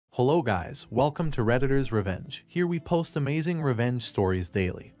Hello guys, welcome to Redditor's Revenge. Here we post amazing revenge stories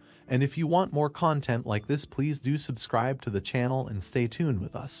daily. And if you want more content like this, please do subscribe to the channel and stay tuned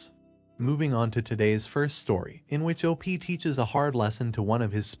with us. Moving on to today's first story, in which OP teaches a hard lesson to one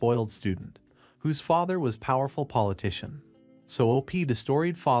of his spoiled student, whose father was powerful politician. So OP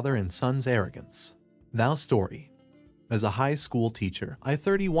destroyed father and son's arrogance. Now story. As a high school teacher, I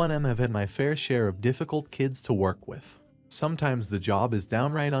 31M have had my fair share of difficult kids to work with. Sometimes the job is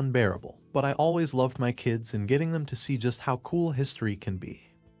downright unbearable, but I always loved my kids and getting them to see just how cool history can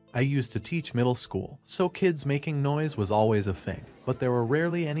be. I used to teach middle school, so kids making noise was always a thing, but there were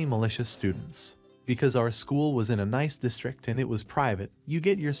rarely any malicious students. Because our school was in a nice district and it was private, you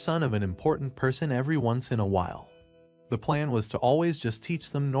get your son of an important person every once in a while. The plan was to always just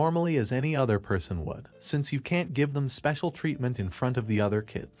teach them normally as any other person would, since you can't give them special treatment in front of the other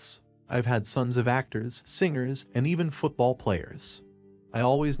kids. I've had sons of actors, singers, and even football players. I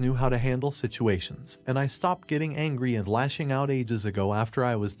always knew how to handle situations, and I stopped getting angry and lashing out ages ago after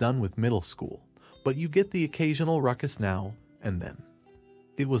I was done with middle school. But you get the occasional ruckus now and then.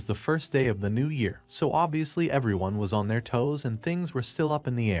 It was the first day of the new year, so obviously everyone was on their toes and things were still up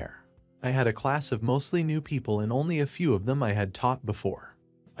in the air. I had a class of mostly new people and only a few of them I had taught before.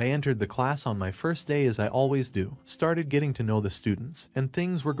 I entered the class on my first day as I always do, started getting to know the students, and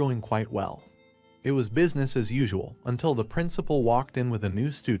things were going quite well. It was business as usual until the principal walked in with a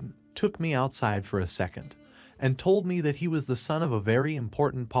new student, took me outside for a second, and told me that he was the son of a very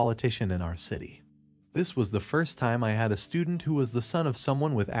important politician in our city. This was the first time I had a student who was the son of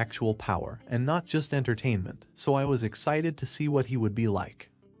someone with actual power and not just entertainment, so I was excited to see what he would be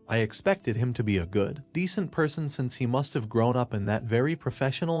like. I expected him to be a good, decent person since he must have grown up in that very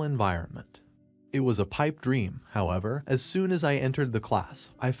professional environment. It was a pipe dream, however. As soon as I entered the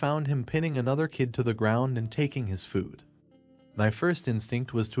class, I found him pinning another kid to the ground and taking his food. My first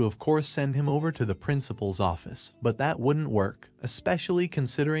instinct was to of course send him over to the principal's office, but that wouldn't work, especially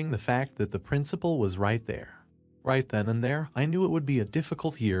considering the fact that the principal was right there. Right then and there, I knew it would be a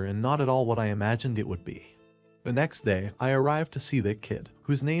difficult year and not at all what I imagined it would be. The next day, I arrived to see that kid,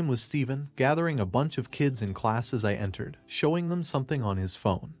 whose name was Steven, gathering a bunch of kids in class as I entered, showing them something on his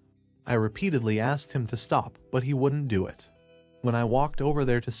phone. I repeatedly asked him to stop, but he wouldn't do it. When I walked over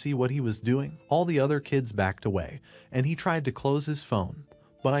there to see what he was doing, all the other kids backed away, and he tried to close his phone,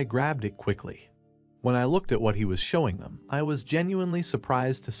 but I grabbed it quickly. When I looked at what he was showing them, I was genuinely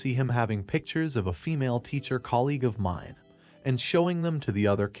surprised to see him having pictures of a female teacher colleague of mine, and showing them to the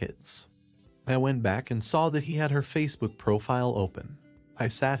other kids. I went back and saw that he had her Facebook profile open. I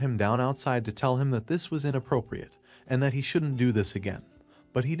sat him down outside to tell him that this was inappropriate and that he shouldn't do this again.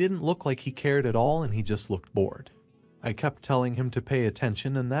 But he didn't look like he cared at all and he just looked bored. I kept telling him to pay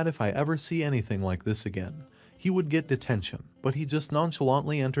attention and that if I ever see anything like this again, he would get detention, but he just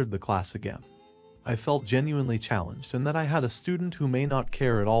nonchalantly entered the class again. I felt genuinely challenged and that I had a student who may not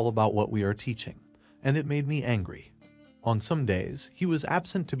care at all about what we are teaching, and it made me angry. On some days, he was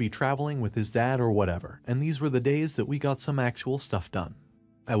absent to be traveling with his dad or whatever, and these were the days that we got some actual stuff done.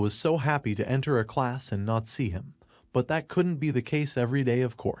 I was so happy to enter a class and not see him, but that couldn't be the case every day,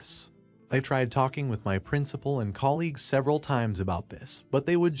 of course. I tried talking with my principal and colleagues several times about this, but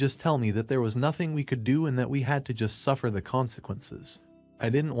they would just tell me that there was nothing we could do and that we had to just suffer the consequences. I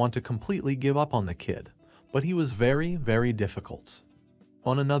didn't want to completely give up on the kid, but he was very, very difficult.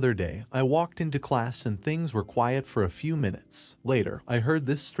 On another day, I walked into class and things were quiet for a few minutes. Later, I heard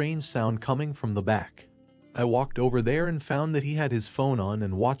this strange sound coming from the back. I walked over there and found that he had his phone on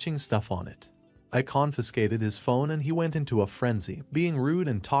and watching stuff on it. I confiscated his phone and he went into a frenzy, being rude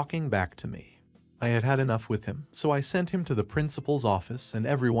and talking back to me. I had had enough with him, so I sent him to the principal's office and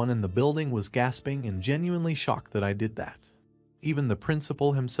everyone in the building was gasping and genuinely shocked that I did that. Even the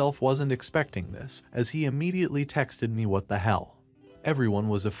principal himself wasn't expecting this, as he immediately texted me what the hell. Everyone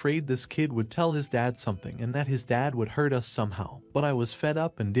was afraid this kid would tell his dad something and that his dad would hurt us somehow, but I was fed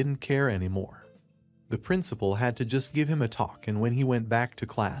up and didn't care anymore. The principal had to just give him a talk, and when he went back to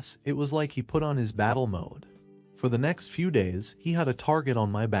class, it was like he put on his battle mode. For the next few days, he had a target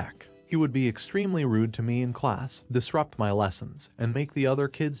on my back. He would be extremely rude to me in class, disrupt my lessons, and make the other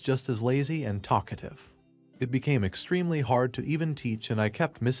kids just as lazy and talkative. It became extremely hard to even teach and I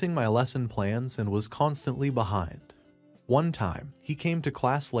kept missing my lesson plans and was constantly behind. One time, he came to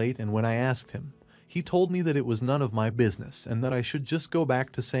class late and when I asked him, he told me that it was none of my business and that I should just go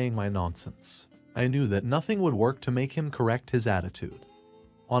back to saying my nonsense. I knew that nothing would work to make him correct his attitude.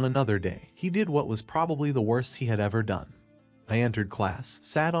 On another day, he did what was probably the worst he had ever done. I entered class,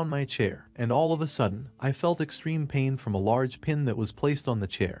 sat on my chair, and all of a sudden, I felt extreme pain from a large pin that was placed on the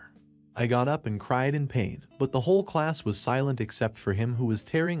chair. I got up and cried in pain, but the whole class was silent except for him, who was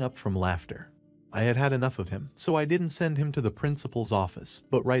tearing up from laughter. I had had enough of him, so I didn't send him to the principal's office,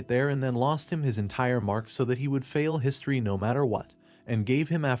 but right there and then lost him his entire marks so that he would fail history no matter what, and gave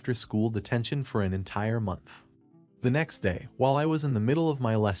him after-school detention for an entire month. The next day, while I was in the middle of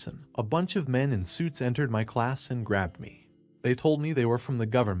my lesson, a bunch of men in suits entered my class and grabbed me. They told me they were from the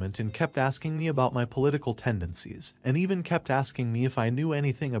government and kept asking me about my political tendencies, and even kept asking me if I knew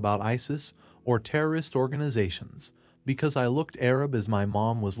anything about ISIS or terrorist organizations, because I looked Arab as my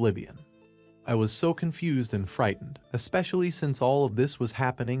mom was Libyan. I was so confused and frightened, especially since all of this was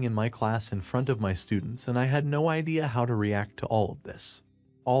happening in my class in front of my students, and I had no idea how to react to all of this.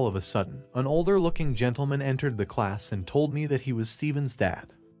 All of a sudden, an older-looking gentleman entered the class and told me that he was Steven's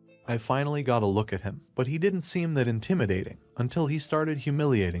dad. I finally got a look at him, but he didn't seem that intimidating until he started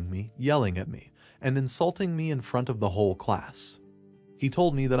humiliating me, yelling at me, and insulting me in front of the whole class. He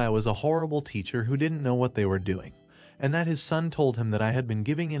told me that I was a horrible teacher who didn't know what they were doing, and that his son told him that I had been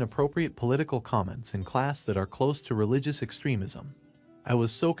giving inappropriate political comments in class that are close to religious extremism. I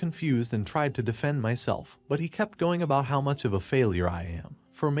was so confused and tried to defend myself, but he kept going about how much of a failure I am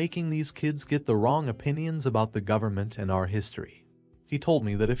for making these kids get the wrong opinions about the government and our history. He told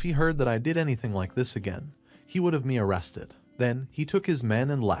me that if he heard that I did anything like this again, he would have me arrested. Then, he took his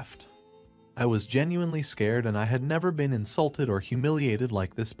men and left. I was genuinely scared, and I had never been insulted or humiliated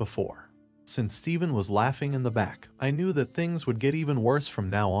like this before. Since Steven was laughing in the back, I knew that things would get even worse from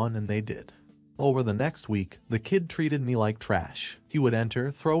now on, and they did. Over the next week, the kid treated me like trash. He would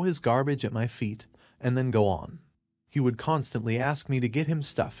enter, throw his garbage at my feet, and then go on. He would constantly ask me to get him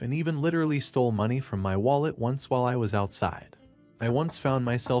stuff and even literally stole money from my wallet once while I was outside. I once found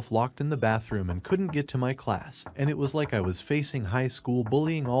myself locked in the bathroom and couldn't get to my class, and it was like I was facing high school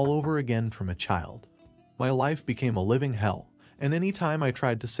bullying all over again from a child. My life became a living hell, and any time I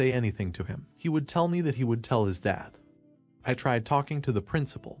tried to say anything to him, he would tell me that he would tell his dad. I tried talking to the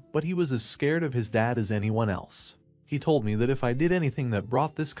principal, but he was as scared of his dad as anyone else. He told me that if I did anything that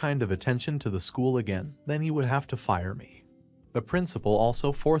brought this kind of attention to the school again, then he would have to fire me. The principal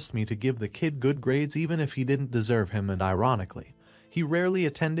also forced me to give the kid good grades even if he didn't deserve him, and ironically, he rarely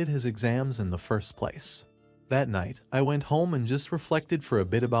attended his exams in the first place. That night, I went home and just reflected for a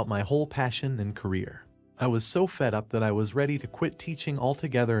bit about my whole passion and career. I was so fed up that I was ready to quit teaching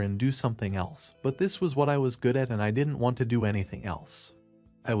altogether and do something else, but this was what I was good at and I didn't want to do anything else.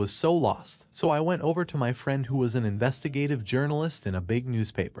 I was so lost, so I went over to my friend who was an investigative journalist in a big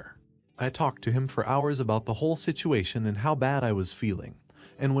newspaper. I talked to him for hours about the whole situation and how bad I was feeling,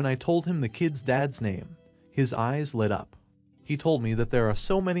 and when I told him the kid's dad's name, his eyes lit up. He told me that there are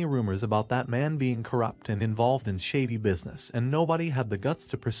so many rumors about that man being corrupt and involved in shady business, and nobody had the guts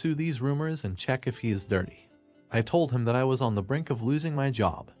to pursue these rumors and check if he is dirty. I told him that I was on the brink of losing my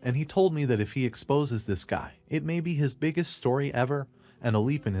job, and he told me that if he exposes this guy, it may be his biggest story ever and a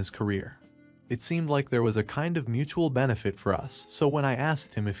leap in his career. It seemed like there was a kind of mutual benefit for us, so when I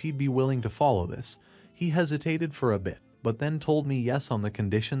asked him if he'd be willing to follow this, he hesitated for a bit, but then told me yes on the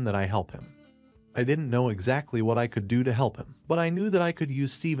condition that I help him. I didn't know exactly what I could do to help him, but I knew that I could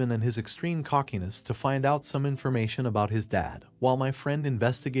use Steven and his extreme cockiness to find out some information about his dad, while my friend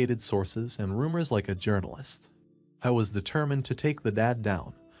investigated sources and rumors like a journalist. I was determined to take the dad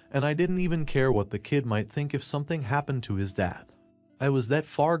down, and I didn't even care what the kid might think if something happened to his dad. I was that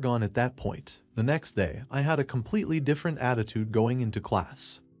far gone at that point. The next day, I had a completely different attitude going into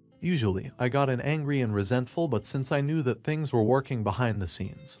class. Usually, I got in angry and resentful, but since I knew that things were working behind the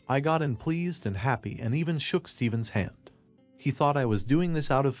scenes, I got in pleased and happy and even shook Steven's hand. He thought I was doing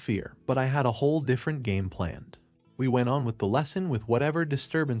this out of fear, but I had a whole different game planned. We went on with the lesson with whatever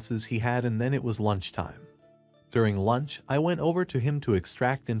disturbances he had, and then it was lunchtime. During lunch, I went over to him to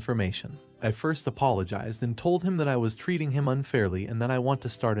extract information. I first apologized and told him that I was treating him unfairly and that I want to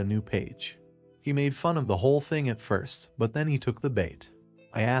start a new page. He made fun of the whole thing at first, but then he took the bait.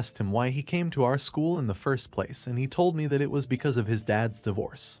 I asked him why he came to our school in the first place, and he told me that it was because of his dad's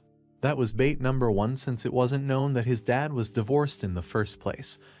divorce. That was bait number one, since it wasn't known that his dad was divorced in the first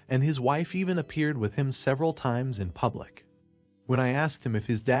place, and his wife even appeared with him several times in public. When I asked him if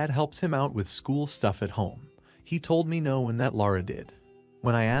his dad helps him out with school stuff at home, he told me no and that Laura did.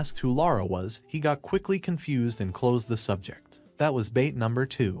 When I asked who Laura was, he got quickly confused and closed the subject. That was bait number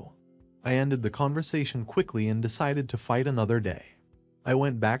two. I ended the conversation quickly and decided to fight another day. I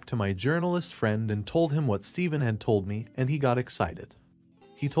went back to my journalist friend and told him what Steven had told me, and he got excited.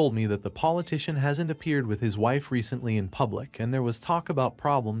 He told me that the politician hasn't appeared with his wife recently in public, and there was talk about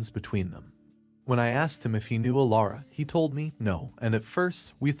problems between them. When I asked him if he knew a Laura, he told me no, and at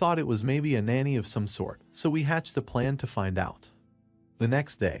first, we thought it was maybe a nanny of some sort, so we hatched a plan to find out. The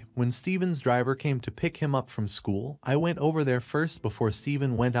next day, when Steven's driver came to pick him up from school, I went over there first before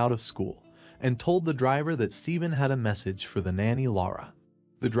Steven went out of school and told the driver that Steven had a message for the nanny Laura.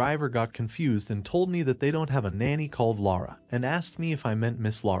 The driver got confused and told me that they don't have a nanny called Laura and asked me if I meant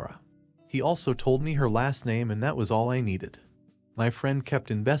Miss Laura. He also told me her last name and that was all I needed. My friend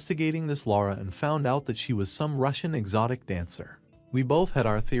kept investigating this Laura and found out that she was some Russian exotic dancer. We both had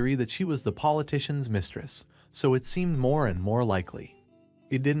our theory that she was the politician's mistress, so it seemed more and more likely.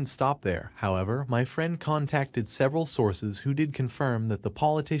 It didn't stop there, however. My friend contacted several sources who did confirm that the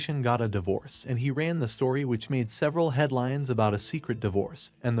politician got a divorce, and he ran the story, which made several headlines about a secret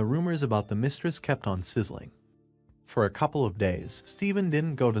divorce, and the rumors about the mistress kept on sizzling. For a couple of days, Steven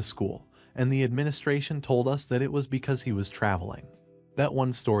didn't go to school, and the administration told us that it was because he was traveling. That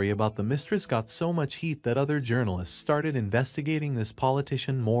one story about the mistress got so much heat that other journalists started investigating this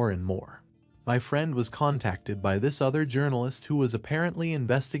politician more and more. My friend was contacted by this other journalist who was apparently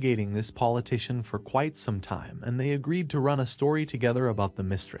investigating this politician for quite some time, and they agreed to run a story together about the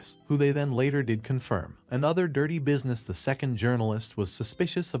mistress, who they then later did confirm. Another dirty business the second journalist was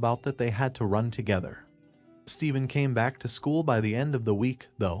suspicious about that they had to run together. Steven came back to school by the end of the week,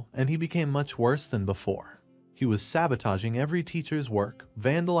 though, and he became much worse than before. He was sabotaging every teacher's work,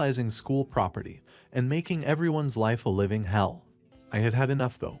 vandalizing school property, and making everyone's life a living hell. I had had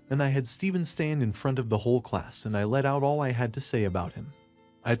enough though, and I had Steven stand in front of the whole class and I let out all I had to say about him.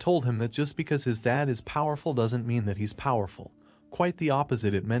 I told him that just because his dad is powerful doesn't mean that he's powerful. Quite the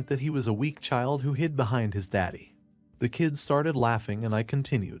opposite, it meant that he was a weak child who hid behind his daddy. The kids started laughing and I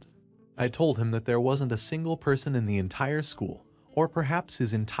continued. I told him that there wasn't a single person in the entire school, or perhaps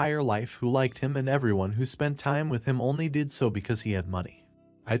his entire life, who liked him, and everyone who spent time with him only did so because he had money.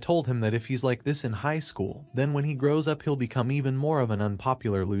 I told him that if he's like this in high school, then when he grows up he'll become even more of an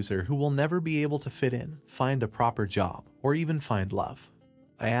unpopular loser who will never be able to fit in, find a proper job, or even find love.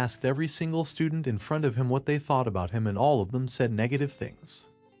 I asked every single student in front of him what they thought about him, and all of them said negative things.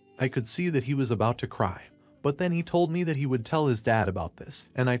 I could see that he was about to cry, but then he told me that he would tell his dad about this,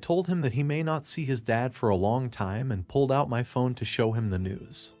 and I told him that he may not see his dad for a long time and pulled out my phone to show him the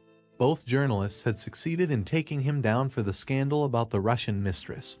news. Both journalists had succeeded in taking him down for the scandal about the Russian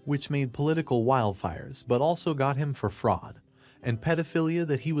mistress, which made political wildfires, but also got him for fraud and pedophilia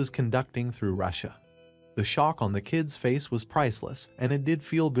that he was conducting through Russia. The shock on the kid's face was priceless, and it did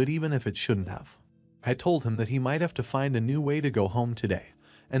feel good even if it shouldn't have. I told him that he might have to find a new way to go home today,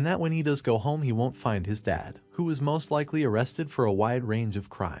 and that when he does go home he won't find his dad, who was most likely arrested for a wide range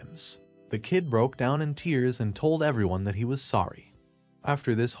of crimes. The kid broke down in tears and told everyone that he was sorry.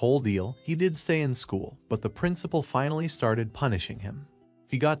 After this whole deal, he did stay in school, but the principal finally started punishing him.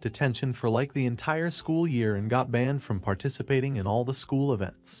 He got detention for like the entire school year and got banned from participating in all the school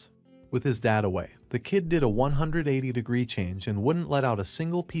events. With his dad away, the kid did a 180-degree change and wouldn't let out a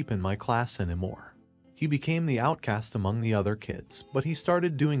single peep in my class anymore. He became the outcast among the other kids, but he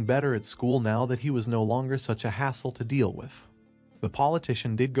started doing better at school now that he was no longer such a hassle to deal with. The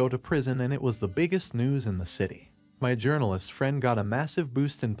politician did go to prison, and it was the biggest news in the city. My journalist friend got a massive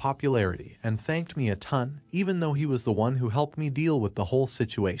boost in popularity and thanked me a ton, even though he was the one who helped me deal with the whole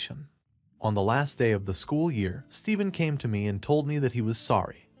situation. On the last day of the school year, Steven came to me and told me that he was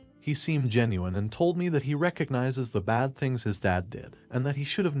sorry. He seemed genuine and told me that he recognizes the bad things his dad did, and that he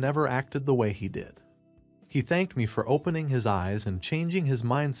should have never acted the way he did. He thanked me for opening his eyes and changing his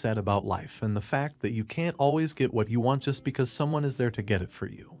mindset about life and the fact that you can't always get what you want just because someone is there to get it for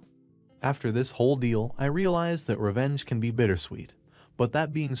you. After this whole deal, I realized that revenge can be bittersweet, but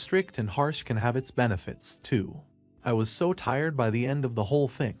that being strict and harsh can have its benefits, too. I was so tired by the end of the whole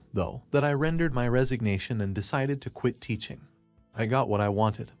thing, though, that I rendered my resignation and decided to quit teaching. I got what I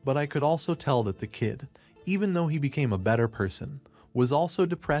wanted, but I could also tell that the kid, even though he became a better person, was also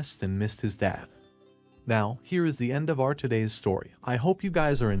depressed and missed his dad. Now, here is the end of our today's story. I hope you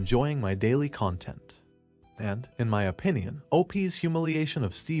guys are enjoying my daily content. And, in my opinion, OP's humiliation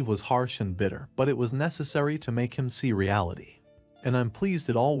of Steve was harsh and bitter, but it was necessary to make him see reality. And I'm pleased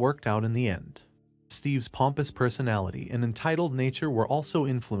it all worked out in the end. Steve's pompous personality and entitled nature were also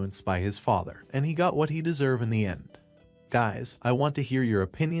influenced by his father, and he got what he deserved in the end. Guys, I want to hear your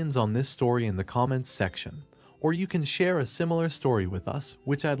opinions on this story in the comments section, or you can share a similar story with us,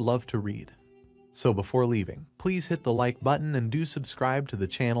 which I'd love to read. So before leaving, please hit the like button and do subscribe to the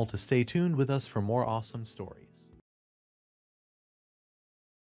channel to stay tuned with us for more awesome stories.